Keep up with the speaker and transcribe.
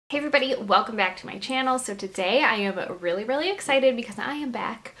Hey everybody, welcome back to my channel. So today I am really excited because I am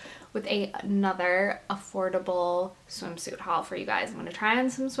back with another affordable swimsuit haul for you guys. I'm going to try on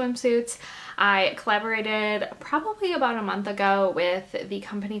some swimsuits. I collaborated probably about a month ago with the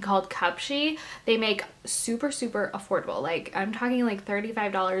company called Cupshe. They make super affordable. Like I'm talking like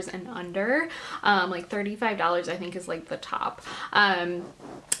 $35 and under. Like $35 I think is like the top.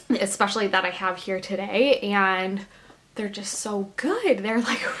 Especially that I have here today, and they're just so good. They're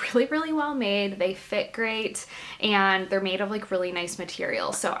like really well made. They fit great and they're made of like really nice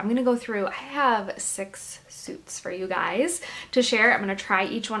material. So I'm gonna go through, I have 6 suits for you guys to share. I'm gonna try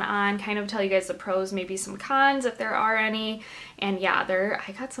each one on, kind of tell you guys the pros, maybe some cons if there are any. And yeah,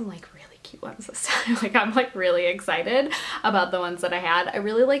 I got some like really cute ones this time. Like I'm like really excited about the ones that I had. I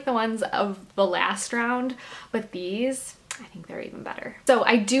really like the ones of the last round, but these, I think they're even better. So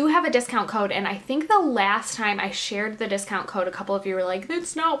I do have a discount code, and I think the last time I shared the discount code, a couple of you were like,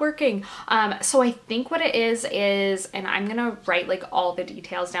 it's not working. So I think what it is, and I'm gonna write like all the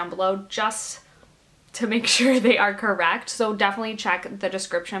details down below just to make sure they are correct. So definitely check the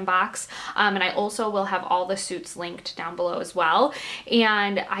description box. And I also will have all the suits linked down below as well.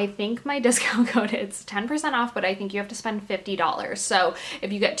 And I think my discount code is 10% off, but I think you have to spend $50. So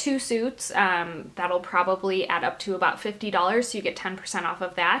if you get 2 suits, that'll probably add up to about $50. So you get 10% off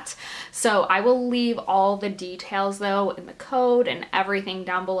of that. So I will leave all the details though in the code and everything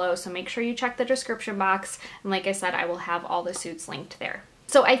down below. So make sure you check the description box. And like I said, I will have all the suits linked there.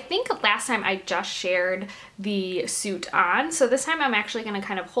 So I think last time I just shared the suit on. So this time I'm actually going to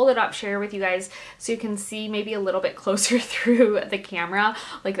kind of hold it up, share with you guys so you can see maybe a little bit closer through the camera,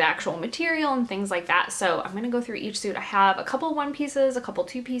 like the actual material and things like that. So I'm going to go through each suit. I have a couple 1 pieces, a couple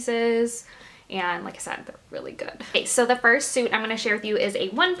 2 pieces. And like I said, they're really good. Okay, so the first suit I'm gonna share with you is a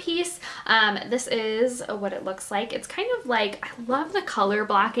 1 piece. This is what it looks like. It's kind of like, I love the color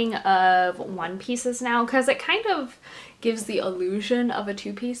blocking of 1 pieces now because it kind of gives the illusion of a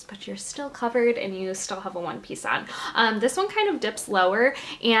 2 piece, but you're still covered and you still have a 1 piece on. This one kind of dips lower,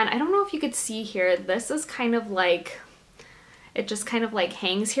 and I don't know if you could see here, this is kind of like, it just kind of like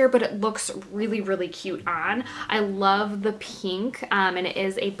hangs here, but it looks really cute on. I love the pink, and it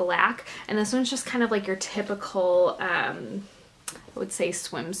is a black, and this one's just kind of like your typical, I would say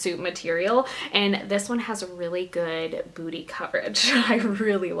swimsuit material, and this one has a really good booty coverage. I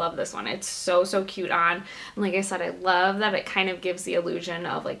really love this one. It's so cute on, and like I said, I love that it kind of gives the illusion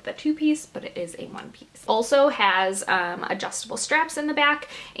of like the 2 piece, but it is a 1 piece. Also has adjustable straps in the back,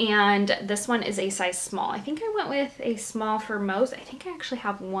 and this one is a size small. I think I went with a small for most. I think I actually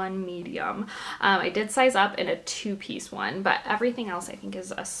have 1 medium. I did size up in a 2-piece one, but everything else I think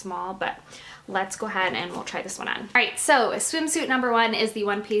is a small, but let's go ahead and we'll try this one on. All right, so swimsuit number 1 is the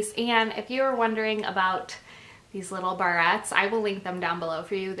 1 piece, and if you were wondering about these little barrettes, I will link them down below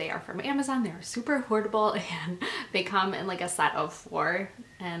for you. They are from Amazon. They're super affordable, and they come in like a set of 4,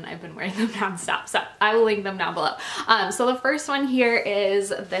 and I've been wearing them nonstop, so I will link them down below. So the first one here is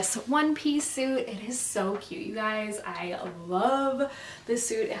this 1-piece suit. It is so cute, you guys. I love this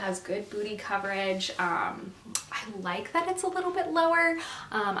suit. It has good booty coverage. I like that it's a little bit lower.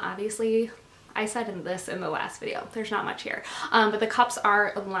 Obviously, I said in the last video, there's not much here, but the cups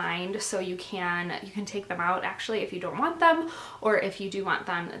are lined, so you can take them out actually if you don't want them, or if you do want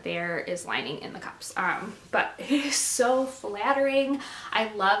them, there is lining in the cups. But it is so flattering.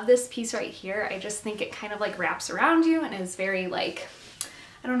 I love this piece right here. I just think it kind of like wraps around you and is very like,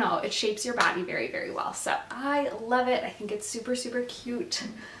 I don't know, it shapes your body very well. So I love it. I think it's super cute.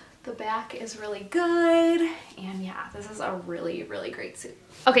 The back is really good, and yeah, this is a really great suit.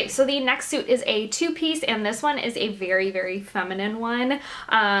 Okay, so the next suit is a 2-piece, and this one is a very feminine one.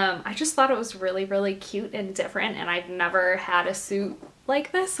 I just thought it was really cute and different, and I've never had a suit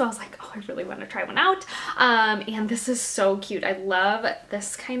like this, so I was like, oh, I really want to try one out. And this is so cute. I love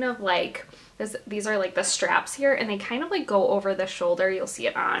this kind of like, these are like the straps here, and they kind of like go over the shoulder. You'll see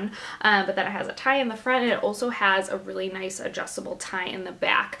it on, but then it has a tie in the front, and it also has a really nice adjustable tie in the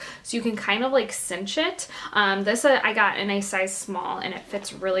back, so you can kind of like cinch it. This I got in a size small, and it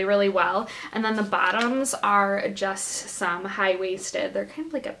fits really well. And then the bottoms are just some high-waisted. They're kind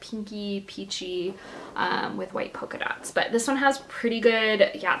of like a pinky peachy with white polka dots, but this one has pretty good,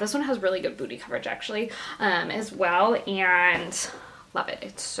 yeah, this one has really good booty coverage actually, as well, and love it.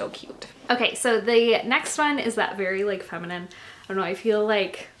 It's so cute. Okay, so the next one is that very like feminine, I don't know, I feel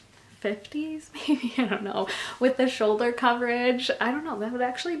like 50s maybe, I don't know, with the shoulder coverage. I don't know, that would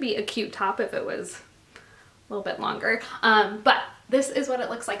actually be a cute top if it was a little bit longer. But this is what it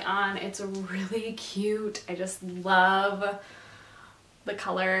looks like on. It's really cute. I just love the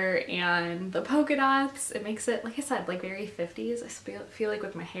color and the polka dots. It makes it, like I said, like very 50s. I feel like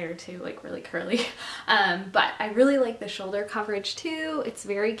with my hair too, like really curly. But I really like the shoulder coverage too. It's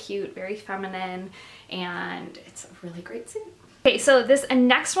very cute, very feminine, and it's a really great suit. Okay, so this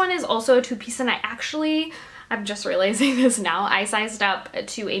next one is also a two-piece, and I'm just realizing this now. I sized up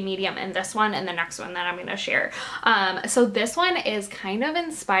to a medium in this one and the next one that I'm gonna share. So this one is kind of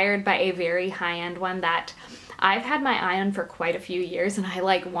inspired by a very high-end one that I've had my eye on for quite a few years, and I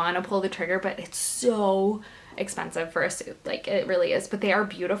like want to pull the trigger, but it's so expensive for a suit. Like, it really is, but they are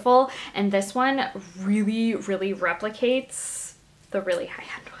beautiful, and this one really replicates the really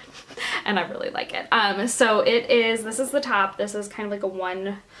high-end one, and I really like it. So this is the top. This is kind of like a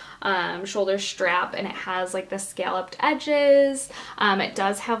one shoulder strap, and it has like the scalloped edges. It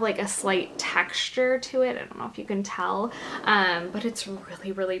does have like a slight texture to it. I don't know if you can tell, but it's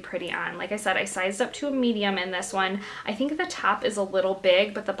really pretty on. Like I said, I sized up to a medium in this one. I think the top is a little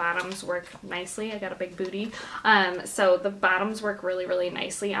big, but the bottoms work nicely. I got a big booty, so the bottoms work really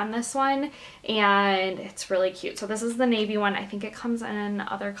nicely on this one, and it's really cute. So this is the navy one. I think it comes in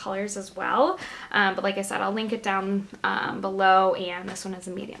other colors as well, but like I said, I'll link it down below, and this one is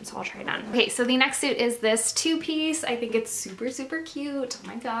a medium, so I'll try it on. Okay, so the next suit is this two-piece. I think it's super cute. Oh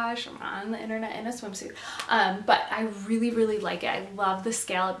my gosh, I'm on the internet in a swimsuit. But I really like it. I love the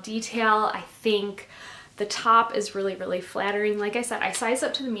scallop detail. I think the top is really flattering. Like I said, I sized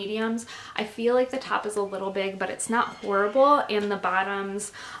up to the mediums. I feel like the top is a little big, but it's not horrible, and the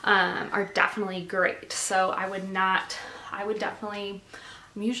bottoms are definitely great. So I would definitely,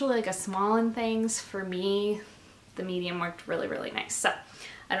 I'm usually like a small in things. For me, the medium worked really nice. So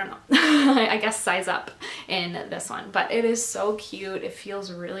I don't know. I guess size up in this one, but it is so cute. It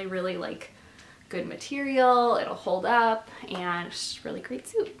feels really like good material. It'll hold up, and it's just really great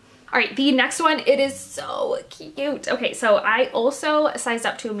suit. All right, the next one, it is so cute. Okay, so I also sized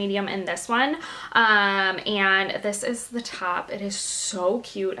up to a medium in this one, and this is the top. It is so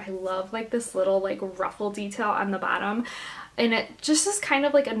cute. I love like this little like ruffle detail on the bottom, and it just is kind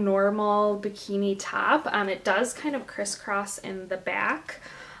of like a normal bikini top. It does kind of crisscross in the back.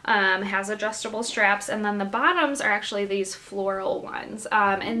 Has adjustable straps, and then the bottoms are actually these floral ones,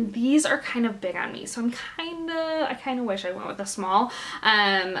 and these are kind of big on me, so I kind of wish I went with a small,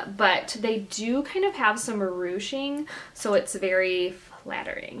 but they do kind of have some ruching, so it's very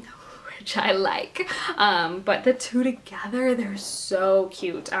flattering, which I like. But the two together, they're so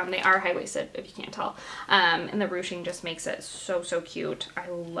cute. They are high-waisted, if you can't tell, and the ruching just makes it so cute. I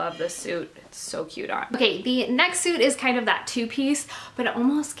love this suit. It's so cute on. Okay, the next suit is kind of that two-piece, but it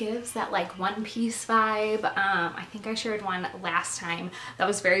almost gives that like one-piece vibe. I think I shared one last time that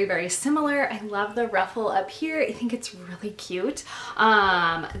was very similar. I love the ruffle up here. I think it's really cute.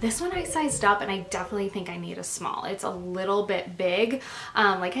 This one I sized up, and I definitely think I need a small. It's a little bit big.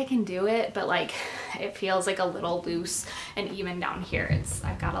 Like, I can do it, but like it feels like a little loose, and even down here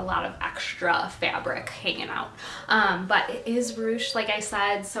I've got a lot of extra fabric hanging out, but it is ruched, like I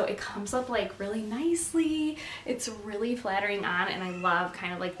said, so it comes up like really nicely. It's really flattering on, and I love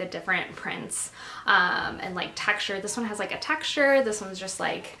kind of like the different prints and like texture. This one has like a texture. This one's just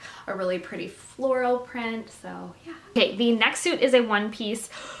like a really pretty floral print, so yeah. Okay, the next suit is a one-piece.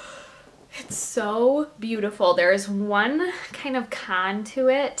 It's so beautiful. There is one kind of con to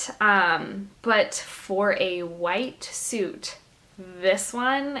it, but for a white suit, this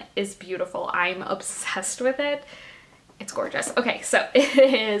one is beautiful. I'm obsessed with it. It's gorgeous. Okay, so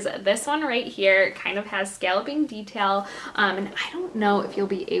it is this one right here. It kind of has scalloping detail, and I don't know if you'll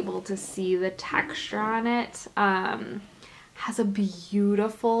be able to see the texture on it. Has a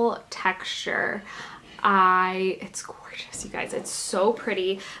beautiful texture. It's gorgeous, you guys. It's so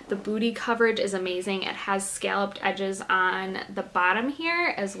pretty. The booty coverage is amazing. It has scalloped edges on the bottom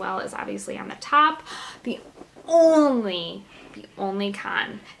here, as well as obviously on the top. The only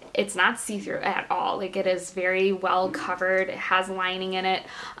con, it's not see-through at all. Like, it is very well covered. It has lining in it.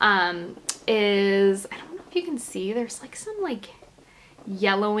 I don't know if you can see, there's like some like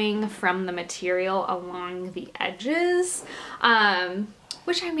yellowing from the material along the edges.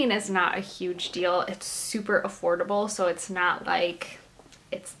 Which, I mean, is not a huge deal. It's super affordable, so it's not like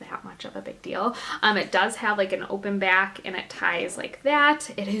it's that much of a big deal. It does have like an open back, and it ties like that.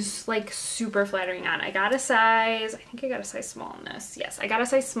 It is like super flattering on. I think I got a size small in this. Yes, I got a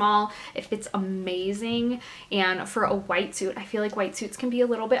size small. It fits amazing, and for a white suit, I feel like white suits can be a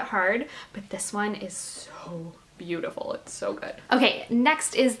little bit hard, but this one is so beautiful. It's so good. Okay,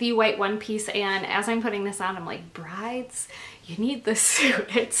 next is the white one piece, and as I'm putting this on, I'm like, brides, you need this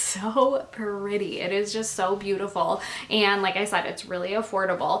suit. It's so pretty. It is just so beautiful, and like I said, it's really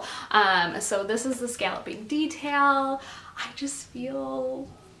affordable. So this is the scalloping detail. I just feel,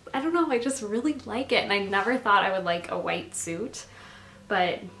 I don't know, I just really like it. And I never thought I would like a white suit,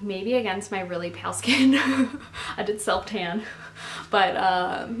 but maybe against my really pale skin, I did self tan,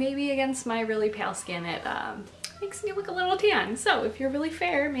 but maybe against my really pale skin, it makes me look a little tan. So if you're really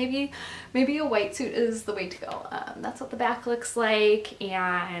fair, maybe a white suit is the way to go. That's what the back looks like,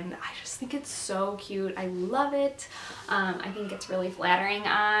 and I just think it's so cute. I love it. I think it's really flattering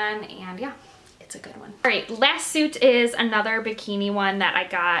on, and yeah, it's a good one. All right, last suit is another bikini one that I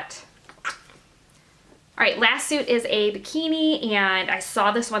got. All right, last suit is a bikini, and I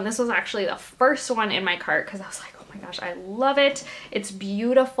saw this one. This was actually the first one in my cart because I was like, oh my gosh, I love it. It's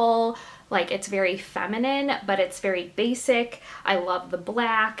beautiful. Like, it's very feminine, but it's very basic. I love the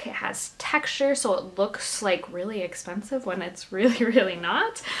black. It has texture, so it looks like really expensive when it's really, really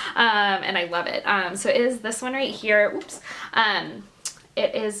not. And I love it. So it is this one right here. Oops.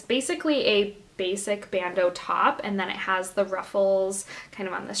 It is basically a basic bandeau top, and then it has the ruffles kind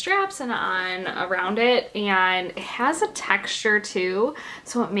of on the straps and on around it, and it has a texture too,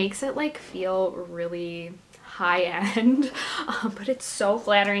 so it makes it like feel really high end, but it's so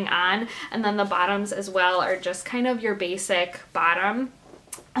flattering on. And then the bottoms as well are just kind of your basic bottom,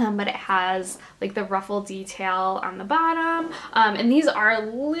 but it has like the ruffle detail on the bottom, and these are a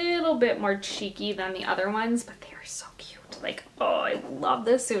little bit more cheeky than the other ones, but they are so cute. Like, oh, I love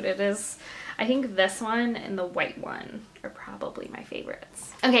this suit. It is, I think this one and the white one are probably my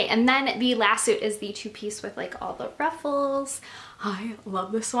favorites. Okay, and then the last suit is the two-piece with like all the ruffles. I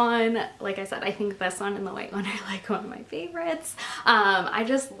love this one. Like I said, I think this one and the white one are like one of my favorites. I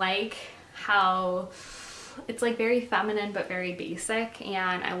just like how it's like very feminine but very basic,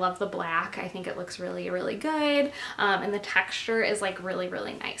 and I love the black. I think it looks really, really good, and the texture is like really,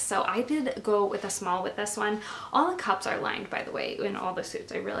 really nice. So I did go with a small with this one. All the cups are lined, by the way, in all the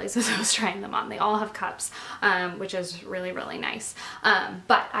suits. I realized as I was trying them on, they all have cups, which is really, really nice.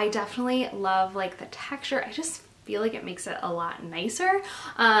 But I definitely love like the texture. I just feel like it makes it a lot nicer.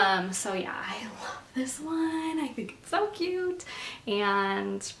 So yeah, I love this one. I think it's so cute,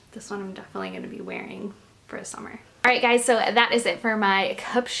 and this one I'm definitely going to be wearing for the summer. All right, guys, so that is it for my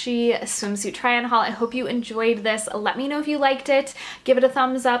Cupshe swimsuit try-on haul. I hope you enjoyed this. Let me know if you liked it. Give it a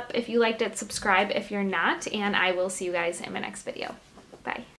thumbs up if you liked it. Subscribe if you're not, and I will see you guys in my next video. Bye.